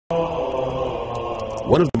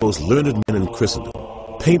One of the most learned men in Christendom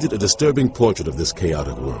painted a disturbing portrait of this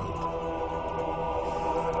chaotic world.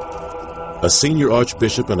 A senior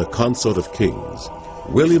archbishop and a consort of kings,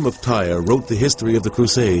 William of Tyre wrote the history of the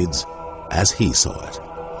Crusades as he saw it.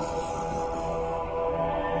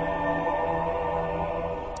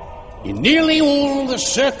 In nearly all the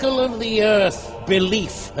circle of the earth,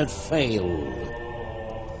 belief had failed.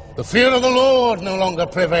 The fear of the Lord no longer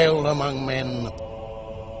prevailed among men.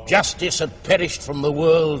 Justice had perished from the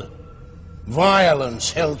world.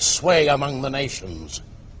 Violence held sway among the nations.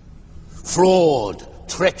 Fraud,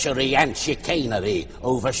 treachery, and chicanery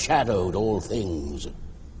overshadowed all things.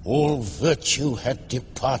 All virtue had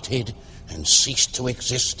departed and ceased to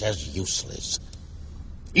exist as useless.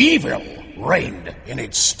 Evil reigned in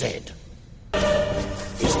its stead.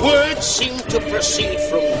 His words seemed to proceed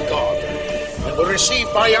from God and were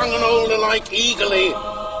received by young and old alike eagerly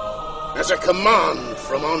as a command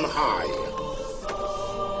from on high.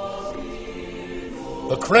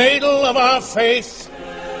 The cradle of our faith,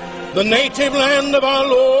 the native land of our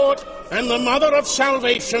Lord and the mother of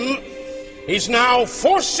salvation, is now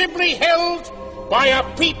forcibly held by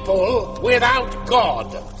a people without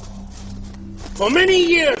God. For many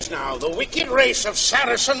years now, the wicked race of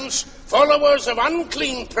Saracens, followers of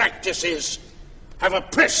unclean practices, have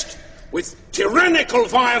oppressed with tyrannical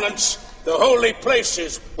violence the holy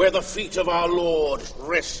places where the feet of our Lord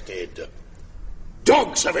rested.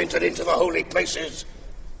 Dogs have entered into the holy places.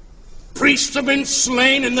 Priests have been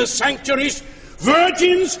slain in the sanctuaries.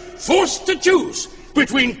 Virgins forced to choose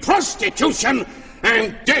between prostitution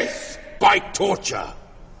and death by torture.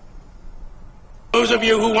 Those of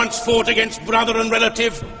you who once fought against brother and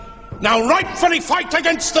relative now rightfully fight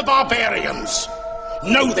against the barbarians.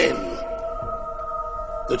 Know then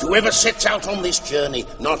that whoever sets out on this journey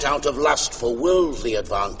not out of lust for worldly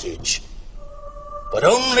advantage, but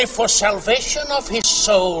only for salvation of his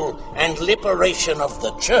soul and liberation of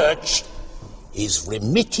the church, is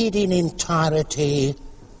remitted in entirety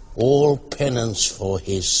all penance for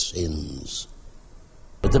his sins.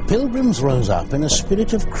 But the pilgrims rose up in a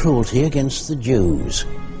spirit of cruelty against the Jews.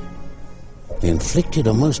 They inflicted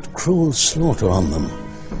a most cruel slaughter on them,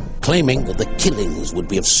 claiming that the killings would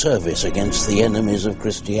be of service against the enemies of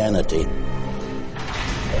Christianity.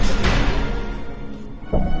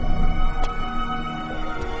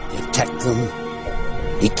 They attacked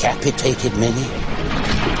them, decapitated many.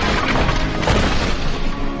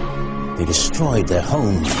 They destroyed their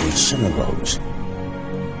homes and synagogues,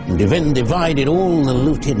 and even divided all the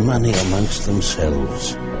looted money amongst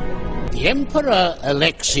themselves. The Emperor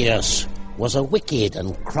Alexius was a wicked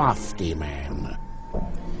and crafty man.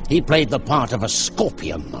 He played the part of a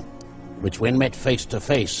scorpion, which when met face to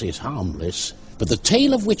face is harmless, but the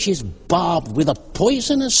tail of which is barbed with a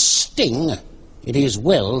poisonous sting it is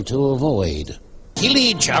well to avoid.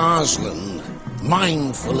 Kilij Arslan,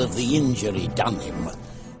 mindful of the injury done him,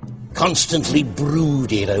 constantly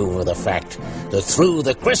brooded over the fact that through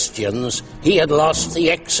the Christians he had lost the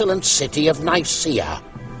excellent city of Nicaea.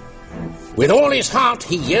 With all his heart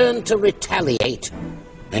he yearned to retaliate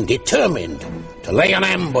and determined to lay an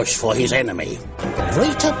ambush for his enemy. The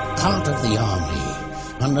greater part of the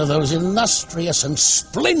army, under those illustrious and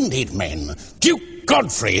splendid men, Duke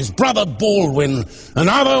Godfrey, his brother Baldwin, and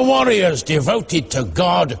other warriors devoted to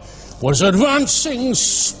God, was advancing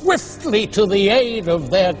swiftly to the aid of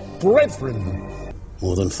their brethren.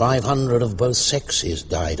 More than 500 of both sexes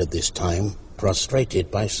died at this time, prostrated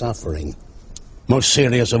by suffering. Most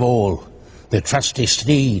serious of all, their trusty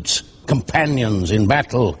steeds, companions in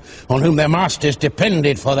battle, on whom their masters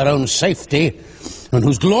depended for their own safety, and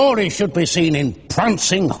whose glory should be seen in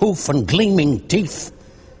prancing hoof and gleaming teeth,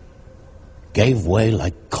 gave way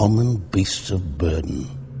like common beasts of burden.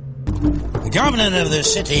 The governor of the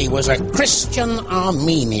city was a Christian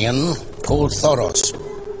Armenian called Thoros.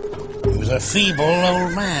 He was a feeble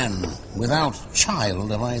old man, without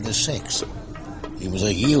child of either sex. He was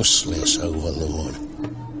a useless overlord.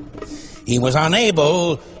 He was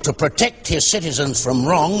unable to protect his citizens from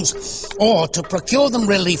wrongs or to procure them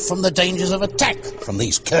relief from the dangers of attack from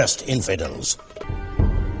these cursed infidels.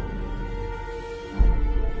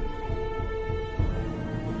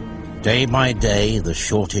 Day by day, the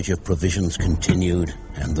shortage of provisions continued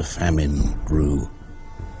and the famine grew.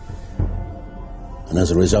 And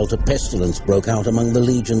as a result, a pestilence broke out among the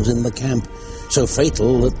legions in the camp, so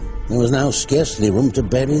fatal that there was now scarcely room to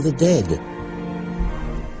bury the dead.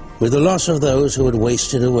 With the loss of those who had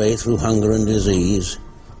wasted away through hunger and disease,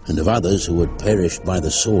 and of others who had perished by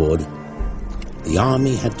the sword, the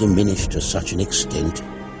army had diminished to such an extent,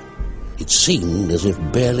 it seemed as if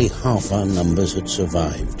barely half our numbers had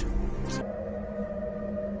survived.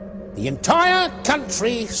 The entire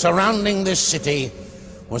country surrounding this city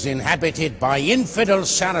was inhabited by infidel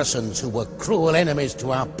Saracens who were cruel enemies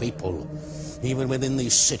to our people. Even within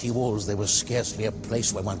these city walls, there was scarcely a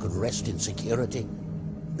place where one could rest in security.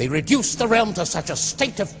 They reduced the realm to such a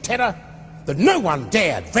state of terror that no one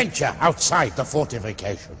dared venture outside the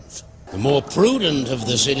fortifications. The more prudent of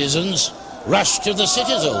the citizens rushed to the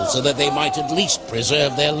citadel so that they might at least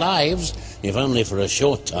preserve their lives, if only for a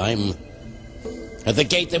short time. At the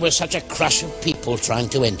gate there was such a crush of people trying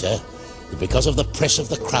to enter that because of the press of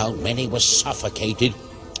the crowd, many were suffocated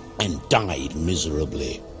and died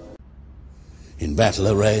miserably. In battle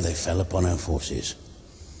array, they fell upon our forces.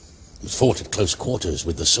 It was fought at close quarters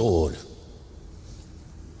with the sword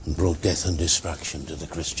and brought death and destruction to the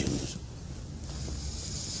Christians.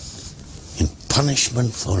 In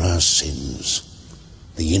punishment for our sins,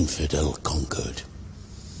 the infidel conquered.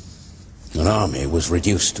 An army was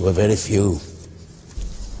reduced to a very few.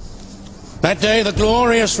 That day, the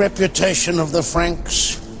glorious reputation of the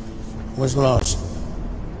Franks was lost.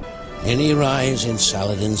 Any rise in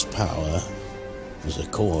Saladin's power was a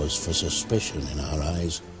cause for suspicion in our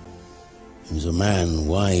eyes. He was a man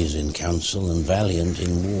wise in counsel and valiant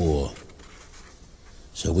in war.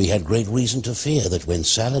 So we had great reason to fear that when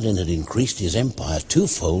Saladin had increased his empire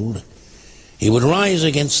twofold, he would rise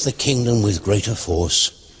against the kingdom with greater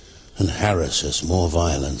force and harass us more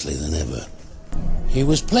violently than ever. He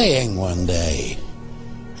was playing one day,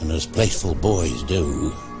 and as playful boys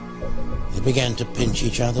do, they began to pinch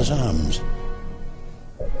each other's arms.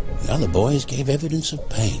 The other boys gave evidence of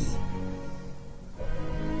pain,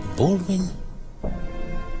 but Baldwin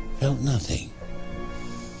felt nothing.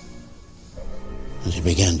 As he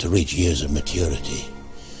began to reach years of maturity,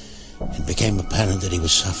 it became apparent that he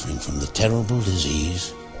was suffering from the terrible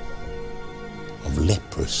disease of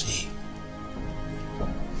leprosy.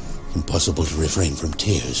 Impossible to refrain from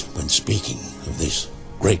tears when speaking of this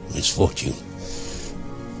great misfortune.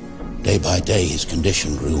 Day by day his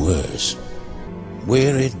condition grew worse.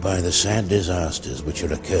 Wearied by the sad disasters which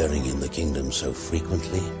are occurring in the kingdom so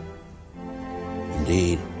frequently,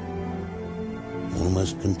 indeed,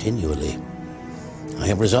 almost continually, I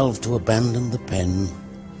have resolved to abandon the pen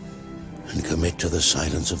and commit to the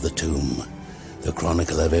silence of the tomb the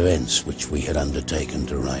chronicle of events which we had undertaken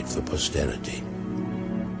to write for posterity.